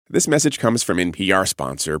This message comes from NPR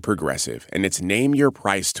sponsor Progressive, and it's Name Your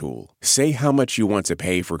Price tool. Say how much you want to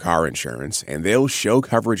pay for car insurance, and they'll show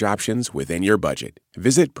coverage options within your budget.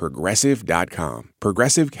 Visit Progressive.com.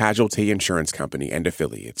 Progressive Casualty Insurance Company and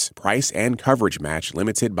Affiliates. Price and coverage match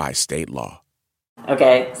limited by state law.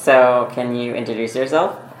 Okay, so can you introduce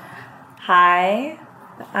yourself? Hi,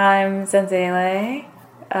 I'm Zenzele.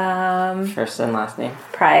 First and last name?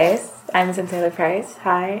 Price. I'm Zenzele Price.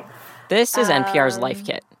 Hi. This is NPR's Life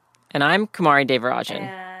Kit, and I'm Kumari Devarajan.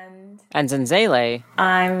 And Zenzele...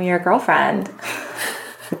 I'm your girlfriend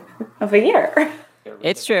of a year.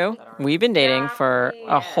 It's true. We've been dating for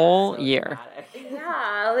a whole year.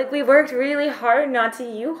 Yeah, like we worked really hard not to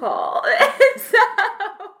U-Haul.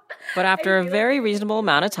 But after a very reasonable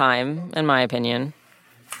amount of time, in my opinion...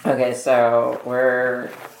 Okay, so we're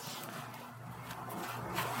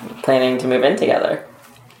planning to move in together.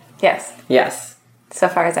 Yes. Yes. So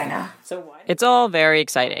far as I know. It's all very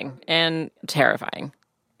exciting and terrifying.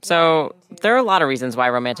 So there are a lot of reasons why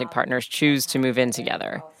romantic partners choose to move in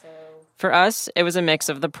together. For us, it was a mix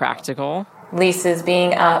of the practical. Leases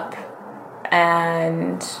being up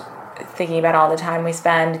and thinking about all the time we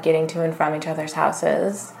spend getting to and from each other's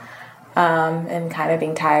houses, and kind of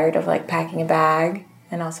being tired of like packing a bag.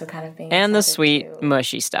 And also kind of being... And the sweet,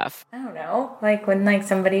 mushy stuff. I don't know. Like when like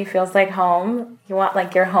somebody feels like home, you want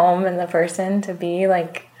like your home and the person to be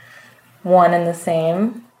like one and the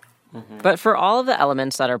same. Mm-hmm. But for all of the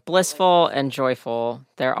elements that are blissful and joyful,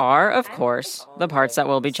 there are, of course, the parts that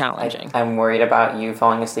will be challenging. I'm worried about you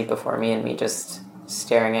falling asleep before me and me just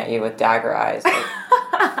staring at you with dagger eyes. Like,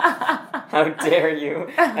 how dare you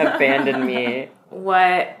abandon me?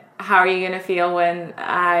 How are you going to feel when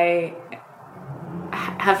I...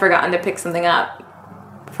 have forgotten to pick something up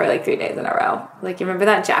for like 3 days in a row? Like, you remember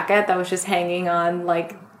that jacket that was just hanging on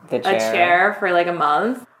like a chair for like a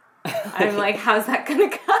month? I'm like, how's that gonna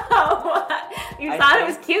go? You thought it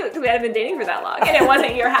was cute because we hadn't been dating for that long and it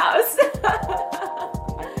wasn't your house.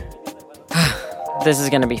 This is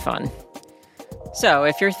gonna be fun. So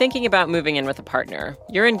if you're thinking about moving in with a partner,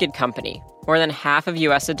 you're in good company. More than half of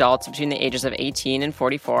U.S. adults between the ages of 18 and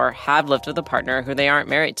 44 have lived with a partner who they aren't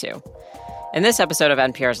married to. In this episode of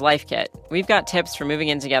NPR's Life Kit, we've got tips for moving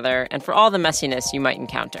in together and for all the messiness you might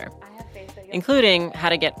encounter, including how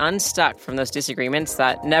to get unstuck from those disagreements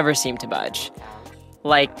that never seem to budge,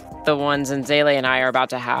 like the ones Zenzele and I are about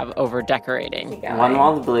to have over decorating. One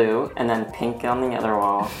wall's blue, and then pink on the other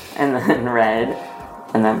wall, and then red,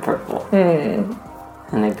 and then purple.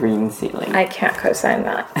 And a green ceiling. I can't co-sign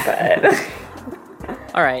that, but...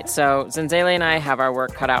 All right, so Zenzele and I have our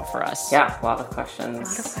work cut out for us. Yeah, a lot of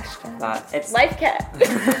questions. It's Life Kit.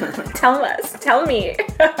 Tell me.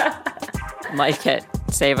 Life Kit,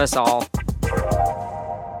 save us all.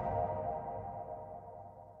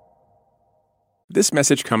 This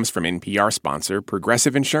message comes from NPR sponsor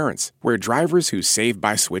Progressive Insurance, where drivers who save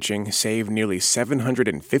by switching save nearly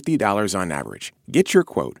 $750 on average. Get your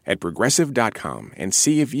quote at Progressive.com and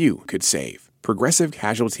see if you could save. Progressive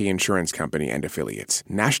Casualty Insurance Company and Affiliates.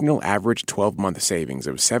 National average 12-month savings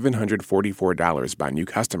of $744 by new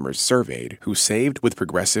customers surveyed who saved with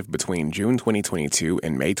Progressive between June 2022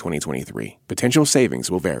 and May 2023. Potential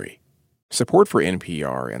savings will vary. Support for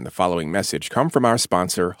NPR and the following message come from our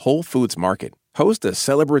sponsor, Whole Foods Market. Host a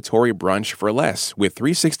celebratory brunch for less with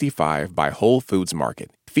 365 by Whole Foods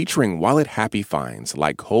Market, featuring wallet-happy finds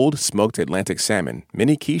like cold smoked Atlantic salmon,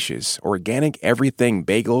 mini quiches, organic everything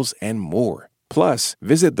bagels, and more. Plus,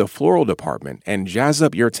 visit the floral department and jazz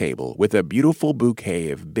up your table with a beautiful bouquet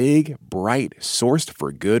of big, bright,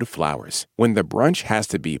 sourced-for-good flowers. When the brunch has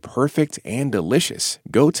to be perfect and delicious,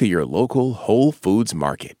 go to your local Whole Foods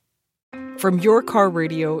Market. From your car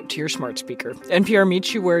radio to your smart speaker, NPR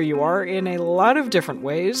meets you where you are in a lot of different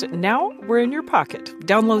ways. Now we're in your pocket.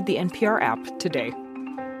 Download the NPR app today.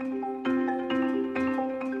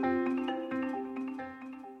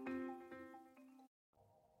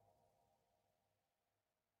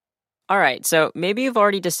 All right, so maybe you've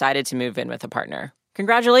already decided to move in with a partner.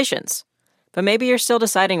 Congratulations. But maybe you're still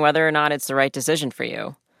deciding whether or not it's the right decision for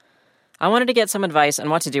you. I wanted to get some advice on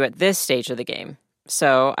what to do at this stage of the game.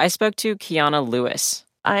 So I spoke to Kiana Lewis.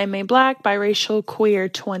 I'm a Black, biracial, queer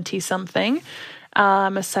 20-something.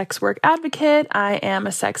 I'm a sex work advocate. I am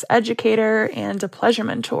a sex educator and a pleasure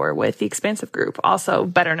mentor with the Expansive Group, also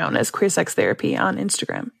better known as Queer Sex Therapy on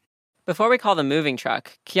Instagram. Before we call the moving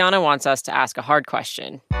truck, Kiana wants us to ask a hard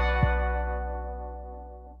question.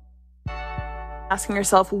 Asking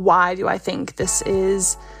yourself, why do I think this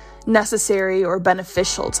is necessary or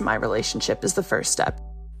beneficial to my relationship is the first step.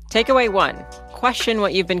 Takeaway 1. Question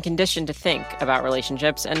what you've been conditioned to think about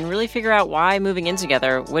relationships and really figure out why moving in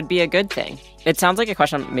together would be a good thing. It sounds like a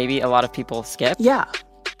question maybe a lot of people skip. Yeah,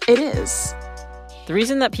 it is. The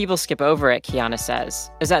reason that people skip over it, Kiana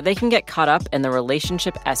says, is that they can get caught up in the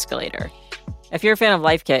relationship escalator. If you're a fan of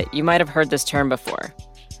Life Kit, you might have heard this term before.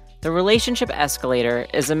 The relationship escalator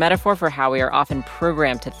is a metaphor for how we are often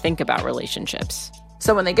programmed to think about relationships.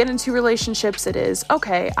 So when they get into relationships, it is,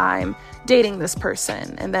 okay, I'm dating this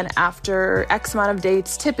person. And then after X amount of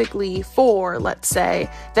dates, typically 4, let's say,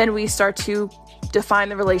 then we start to define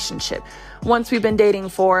the relationship. Once we've been dating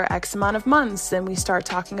for X amount of months, then we start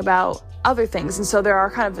talking about other things. And so there are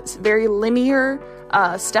kind of very linear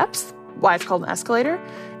steps, why it's called an escalator.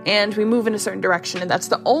 And we move in a certain direction, and that's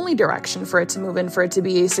the only direction for it to move in, for it to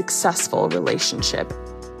be a successful relationship.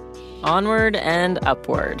 Onward and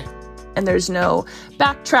upward. And there's no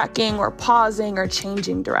backtracking or pausing or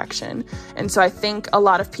changing direction. And so I think a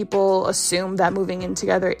lot of people assume that moving in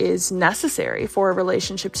together is necessary for a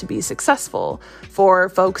relationship to be successful, for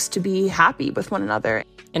folks to be happy with one another.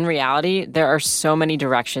 In reality, there are so many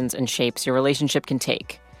directions and shapes your relationship can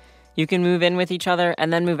take. You can move in with each other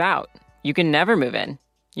and then move out. You can never move in.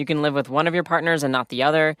 You can live with one of your partners and not the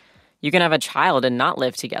other. You can have a child and not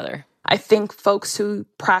live together. I think folks who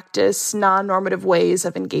practice non-normative ways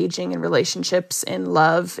of engaging in relationships, in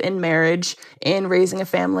love, in marriage, in raising a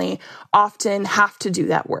family, often have to do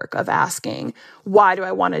that work of asking, why do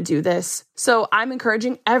I want to do this? So I'm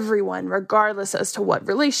encouraging everyone, regardless as to what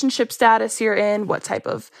relationship status you're in, what type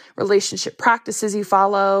of relationship practices you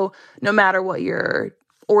follow, no matter what your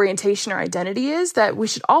orientation or identity is, that we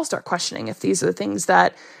should all start questioning if these are the things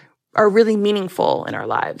that are really meaningful in our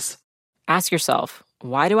lives. Ask yourself,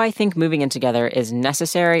 why do I think moving in together is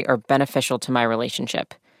necessary or beneficial to my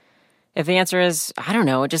relationship? If the answer is, I don't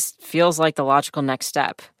know, it just feels like the logical next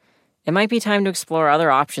step, it might be time to explore other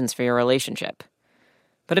options for your relationship.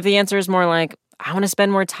 But if the answer is more like, I want to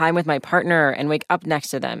spend more time with my partner and wake up next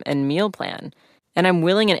to them and meal plan, and I'm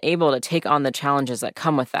willing and able to take on the challenges that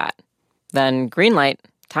come with that, then green light,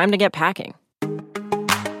 time to get packing.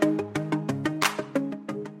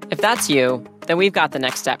 If that's you, then we've got the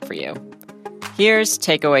next step for you. Here's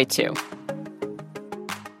takeaway 2.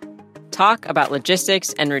 Talk about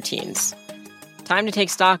logistics and routines. Time to take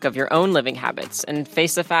stock of your own living habits and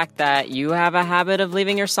face the fact that you have a habit of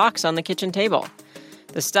leaving your socks on the kitchen table.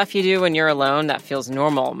 The stuff you do when you're alone that feels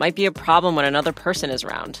normal might be a problem when another person is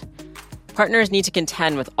around. Partners need to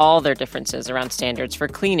contend with all their differences around standards for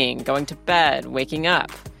cleaning, going to bed, waking up.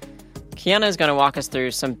 Kiana is going to walk us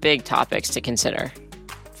through some big topics to consider.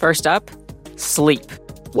 First up, sleep.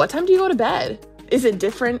 What time do you go to bed? Is it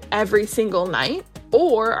different every single night?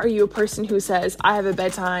 Or are you a person who says, I have a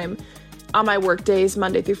bedtime on my work days,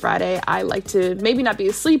 Monday through Friday. I like to maybe not be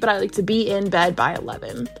asleep, but I like to be in bed by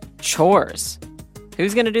 11. Chores.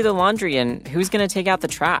 Who's going to do the laundry and who's going to take out the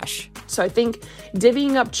trash? So I think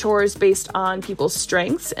divvying up chores based on people's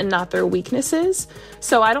strengths and not their weaknesses.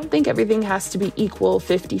 So I don't think everything has to be equal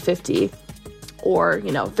 50-50 or,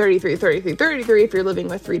 33-33-33 if you're living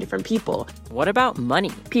with 3 different people. What about money?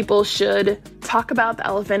 People should talk about the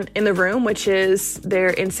elephant in the room, which is their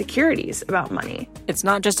insecurities about money. It's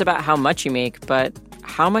not just about how much you make, but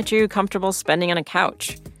how much are you comfortable spending on a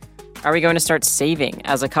couch? Are we going to start saving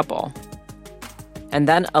as a couple? And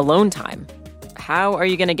then alone time. How are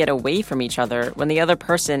you going to get away from each other when the other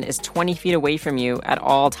person is 20 feet away from you at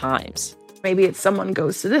all times? Maybe it's someone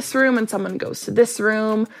goes to this room and someone goes to this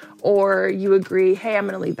room, or you agree, hey, I'm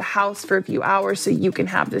going to leave the house for a few hours so you can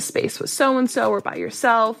have this space with so-and-so or by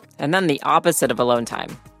yourself. And then the opposite of alone time,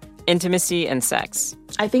 intimacy and sex.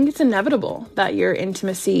 I think it's inevitable that your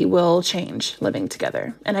intimacy will change living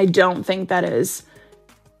together. And I don't think that is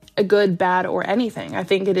a good, bad, or anything. I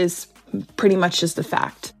think it is pretty much just a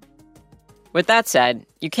fact. With that said,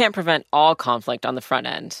 you can't prevent all conflict on the front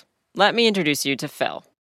end. Let me introduce you to Phil.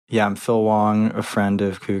 Yeah, I'm Phil Wong, a friend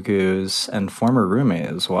of Cuckoo's and former roommate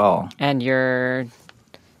as well. And you're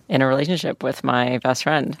in a relationship with my best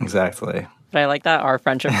friend. Exactly. But I like that our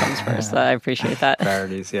friendship comes first. I appreciate that.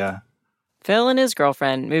 Priorities, yeah. Phil and his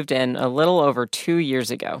girlfriend moved in a little over 2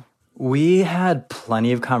 years ago. We had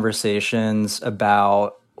plenty of conversations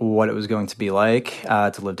about what it was going to be like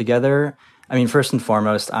to live together. I mean, first and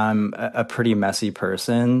foremost, I'm a pretty messy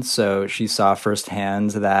person, so she saw firsthand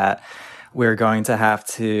that we're going to have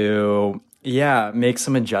to, make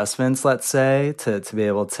some adjustments, let's say, to be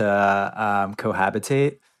able to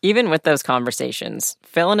cohabitate. Even with those conversations,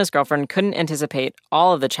 Phil and his girlfriend couldn't anticipate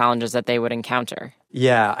all of the challenges that they would encounter.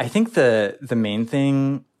 Yeah, I think the main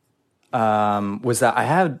thing was that I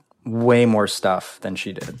had way more stuff than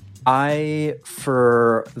she did. I,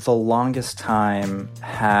 for the longest time,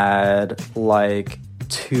 had like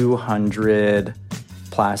 200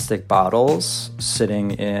 plastic bottles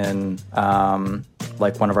sitting in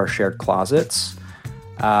like one of our shared closets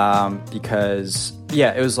because,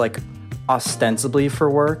 yeah, it was like ostensibly for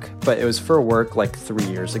work, but it was for work like 3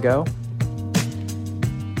 years ago.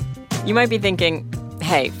 You might be thinking,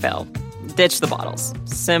 hey, Phil, ditch the bottles.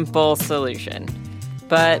 Simple solution.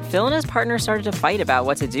 But Phil and his partner started to fight about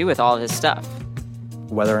what to do with all of his stuff.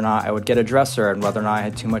 Whether or not I would get a dresser and whether or not I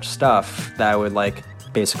had too much stuff that I would like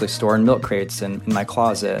basically store in milk crates in my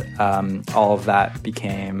closet. All of that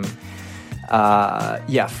became,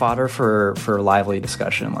 fodder for lively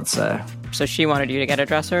discussion, let's say. So she wanted you to get a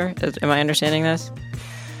dresser? Am I understanding this?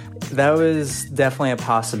 That was definitely a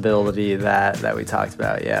possibility that we talked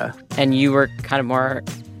about, yeah. And you were kind of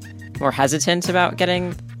more hesitant about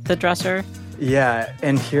getting the dresser? Yeah,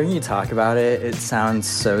 and hearing you talk about it, it sounds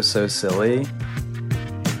so silly.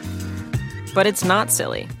 But it's not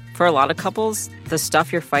silly. For a lot of couples, the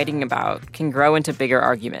stuff you're fighting about can grow into bigger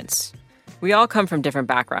arguments. We all come from different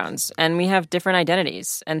backgrounds, and we have different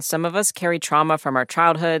identities, and some of us carry trauma from our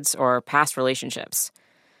childhoods or past relationships.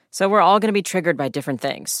 So we're all going to be triggered by different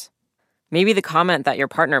things. Maybe the comment that your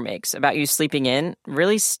partner makes about you sleeping in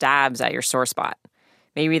really stabs at your sore spot.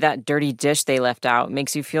 Maybe that dirty dish they left out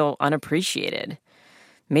makes you feel unappreciated.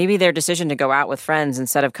 Maybe their decision to go out with friends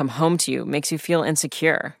instead of come home to you makes you feel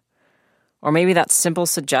insecure. Or maybe that simple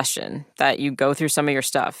suggestion that you go through some of your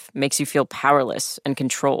stuff makes you feel powerless and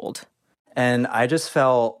controlled. And I just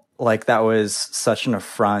felt like that was such an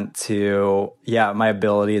affront to, my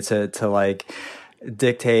ability to like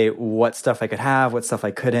dictate what stuff I could have, what stuff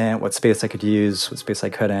I couldn't, what space I could use, what space I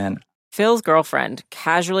couldn't. Phil's girlfriend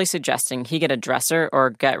casually suggesting he get a dresser or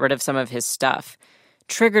get rid of some of his stuff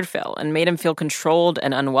triggered Phil and made him feel controlled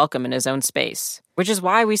and unwelcome in his own space, which is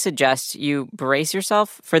why we suggest you brace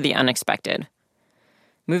yourself for the unexpected.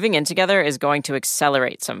 Moving in together is going to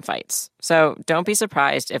accelerate some fights, so don't be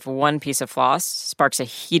surprised if one piece of floss sparks a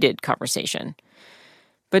heated conversation.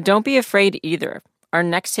 But don't be afraid either. Our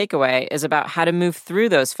next takeaway is about how to move through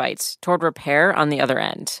those fights toward repair on the other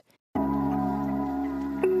end.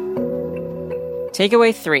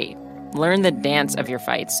 Takeaway 3, learn the dance of your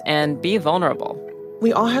fights and be vulnerable.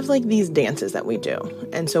 We all have like these dances that we do.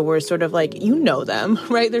 And so we're sort of like, you know them,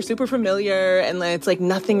 right? They're super familiar and it's like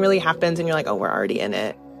nothing really happens and you're like, oh, we're already in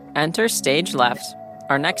it. Enter stage left,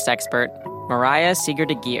 our next expert, Mariah Seeger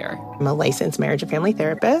de Geer. I'm a licensed marriage and family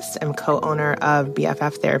therapist. I'm co-owner of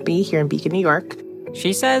BFF Therapy here in Beacon, New York.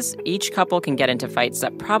 She says each couple can get into fights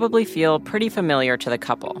that probably feel pretty familiar to the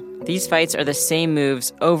couple. These fights are the same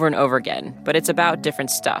moves over and over again, but it's about different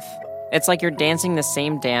stuff. It's like you're dancing the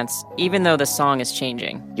same dance, even though the song is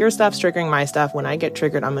changing. Your stuff's triggering my stuff. When I get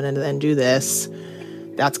triggered, I'm going to then do this.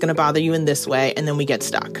 That's going to bother you in this way, and then we get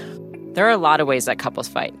stuck. There are a lot of ways that couples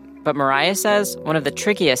fight, but Mariah says one of the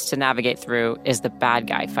trickiest to navigate through is the bad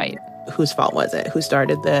guy fight. Whose fault was it? Who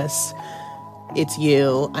started this? It's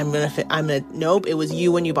you. Nope, it was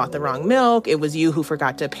you when you bought the wrong milk. It was you who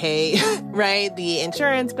forgot to pay, right? The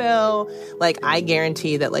insurance bill. Like, I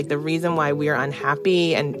guarantee that, like, the reason why we are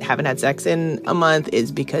unhappy and haven't had sex in a month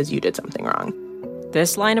is because you did something wrong.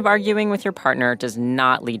 This line of arguing with your partner does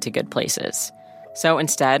not lead to good places. So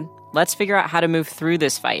instead, let's figure out how to move through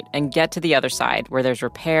this fight and get to the other side where there's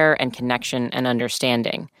repair and connection and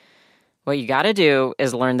understanding. What you gotta do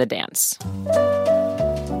is learn the dance.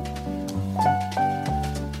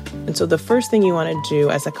 And so the first thing you want to do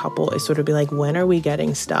as a couple is sort of be like, when are we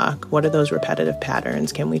getting stuck? What are those repetitive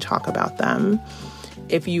patterns? Can we talk about them?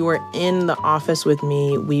 If you were in the office with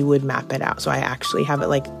me, we would map it out. So I actually have it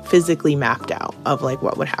like physically mapped out of like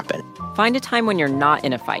what would happen. Find a time when you're not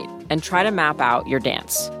in a fight and try to map out your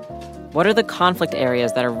dance. What are the conflict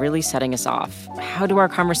areas that are really setting us off? How do our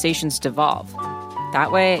conversations devolve?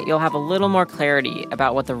 That way, you'll have a little more clarity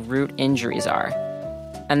about what the root injuries are.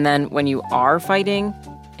 And then when you are fighting,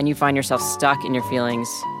 and you find yourself stuck in your feelings,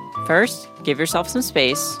 first, give yourself some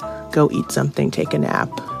space. Go eat something, take a nap,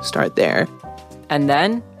 start there. And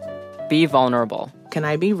then, be vulnerable. Can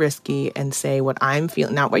I be risky and say what I'm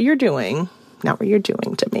feeling, not what you're doing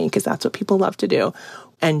to me, because that's what people love to do.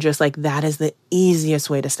 And just like, that is the easiest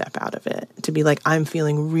way to step out of it. To be like, I'm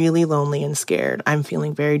feeling really lonely and scared. I'm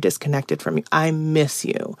feeling very disconnected from you. I miss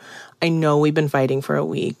you. I know we've been fighting for a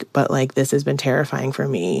week, but like, this has been terrifying for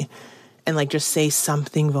me. And like, just say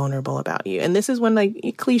something vulnerable about you. And this is when,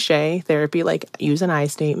 like, cliche therapy, like, use an I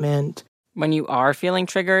statement. When you are feeling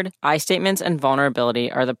triggered, I statements and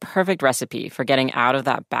vulnerability are the perfect recipe for getting out of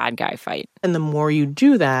that bad guy fight. And the more you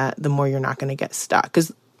do that, the more you're not going to get stuck.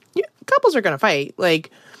 Because couples are going to fight.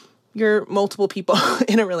 Like, you're multiple people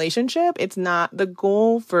in a relationship. It's not the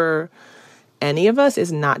goal for any of us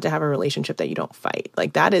is not to have a relationship that you don't fight.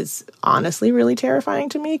 Like that is honestly really terrifying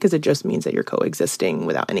to me because it just means that you're coexisting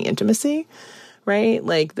without any intimacy, right?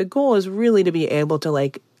 Like the goal is really to be able to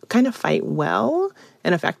like kind of fight well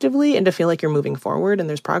and effectively and to feel like you're moving forward and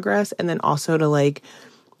there's progress. And then also to like,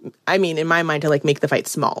 I mean, in my mind, to like make the fight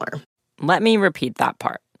smaller. Let me repeat that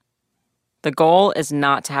part. The goal is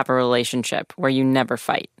not to have a relationship where you never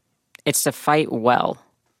fight. It's to fight well.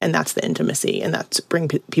 And that's the intimacy, and that's bring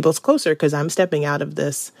people closer because I'm stepping out of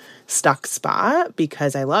this stuck spot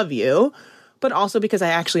because I love you, but also because I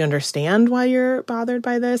actually understand why you're bothered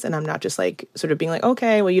by this. And I'm not just like sort of being like,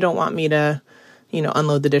 okay, well, you don't want me to, you know,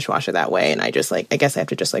 unload the dishwasher that way. And I just like, I guess I have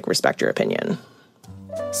to just like respect your opinion.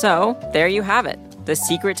 So there you have it. The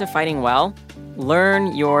secret to fighting well,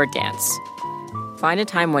 learn your dance. Find a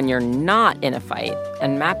time when you're not in a fight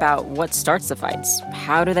and map out what starts the fights.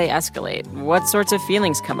 How do they escalate? What sorts of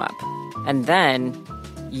feelings come up? And then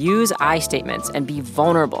use I statements and be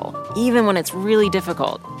vulnerable, even when it's really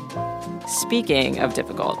difficult. Speaking of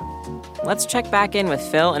difficult, let's check back in with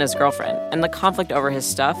Phil and his girlfriend and the conflict over his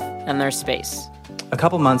stuff and their space. A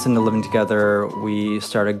couple months into living together, we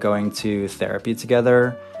started going to therapy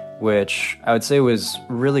together, which I would say was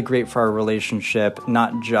really great for our relationship,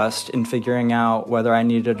 not just in figuring out whether I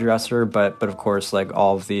needed a dresser, but of course, like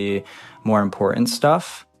all of the more important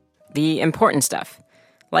stuff. The important stuff.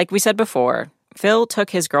 Like we said before, Phil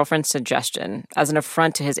took his girlfriend's suggestion as an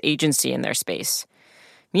affront to his agency in their space.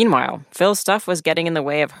 Meanwhile, Phil's stuff was getting in the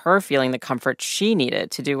way of her feeling the comfort she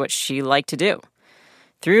needed to do what she liked to do.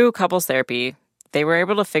 Through couples therapy, they were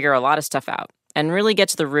able to figure a lot of stuff out and really get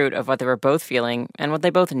to the root of what they were both feeling and what they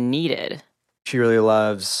both needed. She really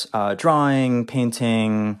loves drawing,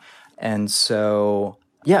 painting, and so,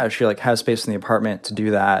 yeah, she like has space in the apartment to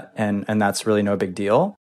do that, and that's really no big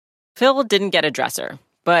deal. Phil didn't get a dresser,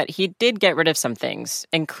 but he did get rid of some things,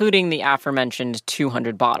 including the aforementioned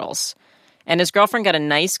 200 bottles. And his girlfriend got a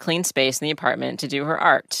nice, clean space in the apartment to do her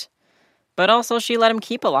art. But also she let him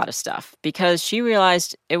keep a lot of stuff because she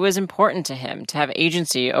realized it was important to him to have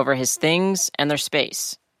agency over his things and their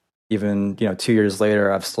space. Even, 2 years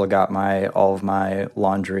later, I've still got all of my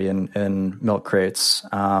laundry in milk crates.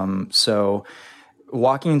 So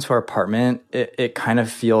walking into our apartment, it kind of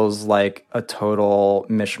feels like a total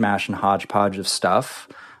mishmash and hodgepodge of stuff.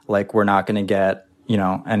 Like we're not going to get,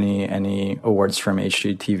 any awards from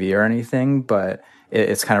HGTV or anything, but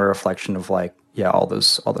it's kind of a reflection of like, yeah, all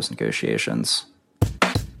those negotiations.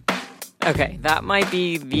 Okay, that might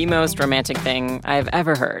be the most romantic thing I've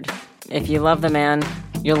ever heard. If you love the man,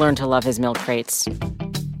 you'll learn to love his milk crates.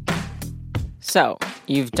 So,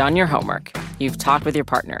 you've done your homework. You've talked with your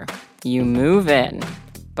partner. You move in.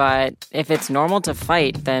 But if it's normal to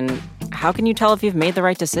fight, then how can you tell if you've made the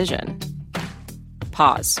right decision?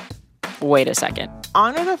 Pause. Wait a second.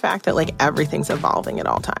 Honor the fact that like everything's evolving at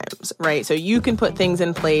all times, right? So you can put things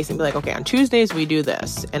in place and be like, okay, on Tuesdays we do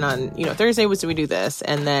this, and on Thursday we do this,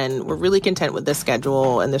 and then we're really content with this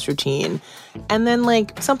schedule and this routine, and then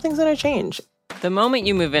like something's gonna change. The moment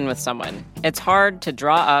you move in with someone, it's hard to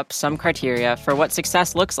draw up some criteria for what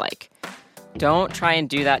success looks like. Don't try and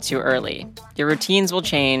do that too early. Your routines will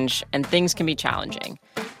change and things can be challenging.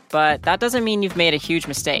 But that doesn't mean you've made a huge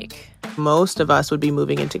mistake. Most of us would be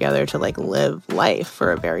moving in together to like live life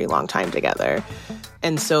for a very long time together.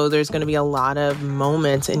 And so there's going to be a lot of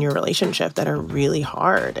moments in your relationship that are really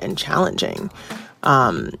hard and challenging.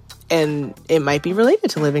 And it might be related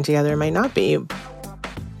to living together, it might not be.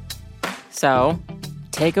 So,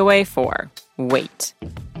 takeaway 4, wait.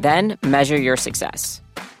 Then measure your success.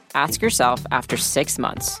 Ask yourself after 6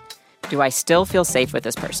 months, do I still feel safe with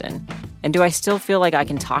this person? And do I still feel like I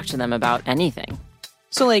can talk to them about anything?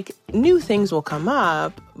 So like new things will come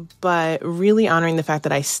up, but really honoring the fact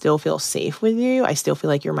that I still feel safe with you. I still feel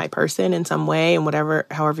like you're my person in some way, and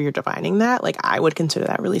however you're defining that, like I would consider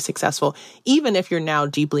that really successful. Even if you're now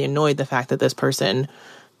deeply annoyed the fact that this person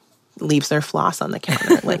leaves their floss on the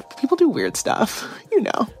counter. Like people do weird stuff,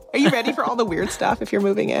 Are you ready for all the weird stuff if you're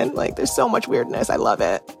moving in? Like there's so much weirdness. I love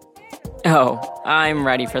it. Oh, I'm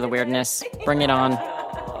ready for the weirdness. Bring it on.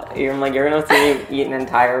 You're gonna see me eat an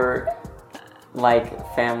entire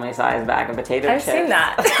family-sized bag of potato chips. I've seen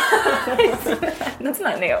that. That's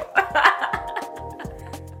not new.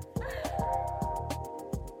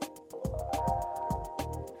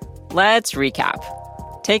 Let's recap.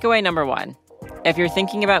 Takeaway number 1. If you're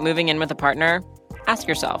thinking about moving in with a partner, ask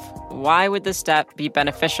yourself, why would this step be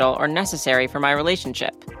beneficial or necessary for my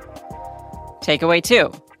relationship? Takeaway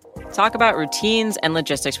 2. Talk about routines and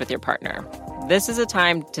logistics with your partner. This is a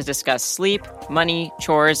time to discuss sleep, money,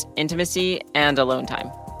 chores, intimacy, and alone time.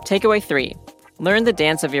 Takeaway 3. Learn the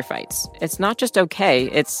dance of your fights. It's not just okay,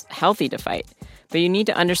 it's healthy to fight. But you need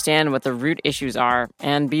to understand what the root issues are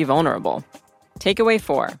and be vulnerable. Takeaway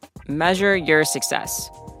 4. Measure your success.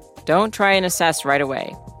 Don't try and assess right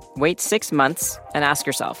away. Wait 6 months and ask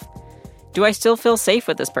yourself, do I still feel safe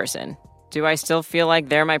with this person? Do I still feel like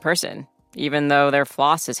they're my person, even though their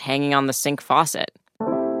floss is hanging on the sink faucet?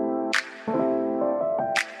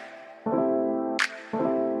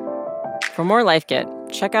 For more Life Kit,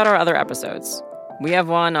 check out our other episodes. We have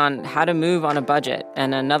one on how to move on a budget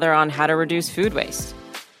and another on how to reduce food waste.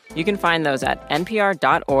 You can find those at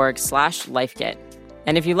npr.org/lifekit.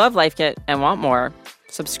 And if you love Life Kit and want more,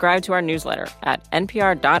 subscribe to our newsletter at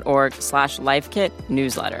npr.org/lifekit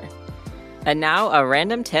newsletter. And now a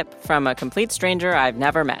random tip from a complete stranger I've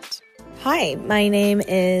never met. Hi, my name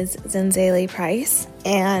is Zenzele Price,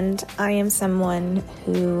 and I am someone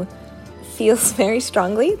who feels very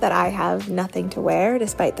strongly that I have nothing to wear,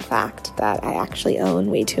 despite the fact that I actually own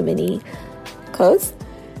way too many clothes.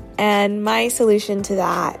 And my solution to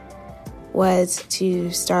that was to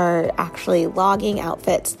start actually logging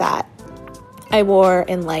outfits that I wore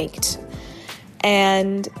and liked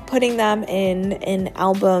and putting them in an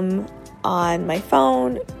album on my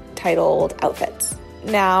phone titled Outfits.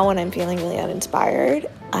 Now, when I'm feeling really uninspired,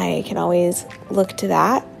 I can always look to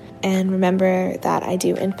that and remember that I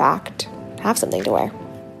do, in fact, have something to wear.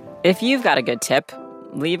 If you've got a good tip,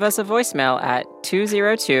 leave us a voicemail at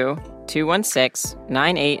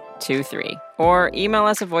 202-216-9823 or email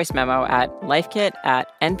us a voice memo at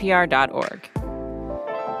lifekit@npr.org.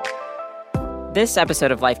 This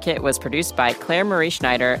episode of Life Kit was produced by Claire Marie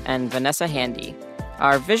Schneider and Vanessa Handy.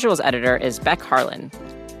 Our visuals editor is Beck Harlan.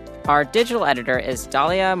 Our digital editor is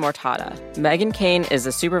Dahlia Mortada. Megan Kane is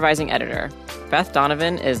the supervising editor. Beth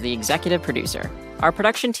Donovan is the executive producer. Our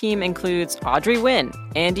production team includes Audrey Wynn,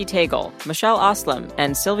 Andy Tagle, Michelle Oslem,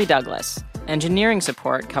 and Sylvie Douglas. Engineering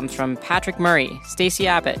support comes from Patrick Murray, Stacey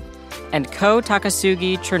Abbott, and Ko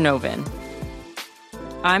Takasugi Chernovin.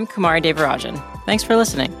 I'm Kumari Devarajan. Thanks for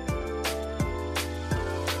listening.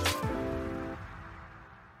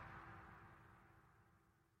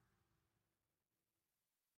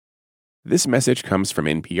 This message comes from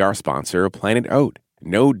NPR sponsor Planet Oat.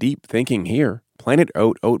 No deep thinking here. Planet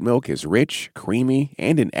Oat oat milk is rich, creamy,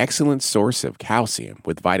 and an excellent source of calcium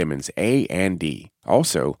with vitamins A and D.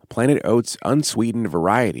 Also, Planet Oat's unsweetened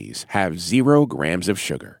varieties have 0 grams of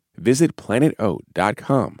sugar. Visit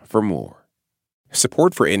planetoat.com for more.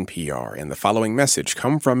 Support for NPR and the following message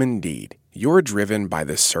come from Indeed. You're driven by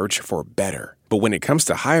the search for better. But when it comes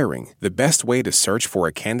to hiring, the best way to search for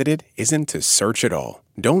a candidate isn't to search at all.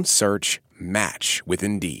 Don't search, match with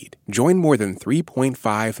Indeed. Join more than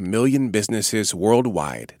 3.5 million businesses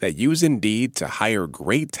worldwide that use Indeed to hire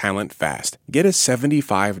great talent fast. Get a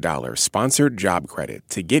 $75 sponsored job credit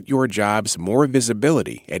to get your jobs more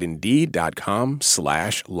visibility at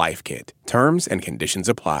Indeed.com/lifekit. Terms and conditions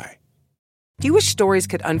apply. Do you wish stories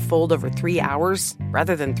could unfold over 3 hours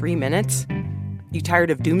rather than 3 minutes? You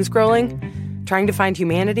tired of doom scrolling? Trying to find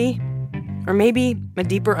humanity? Or maybe a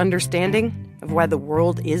deeper understanding of why the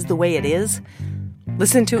world is the way it is?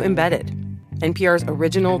 Listen to Embedded, NPR's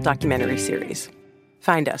original documentary series.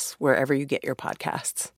 Find us wherever you get your podcasts.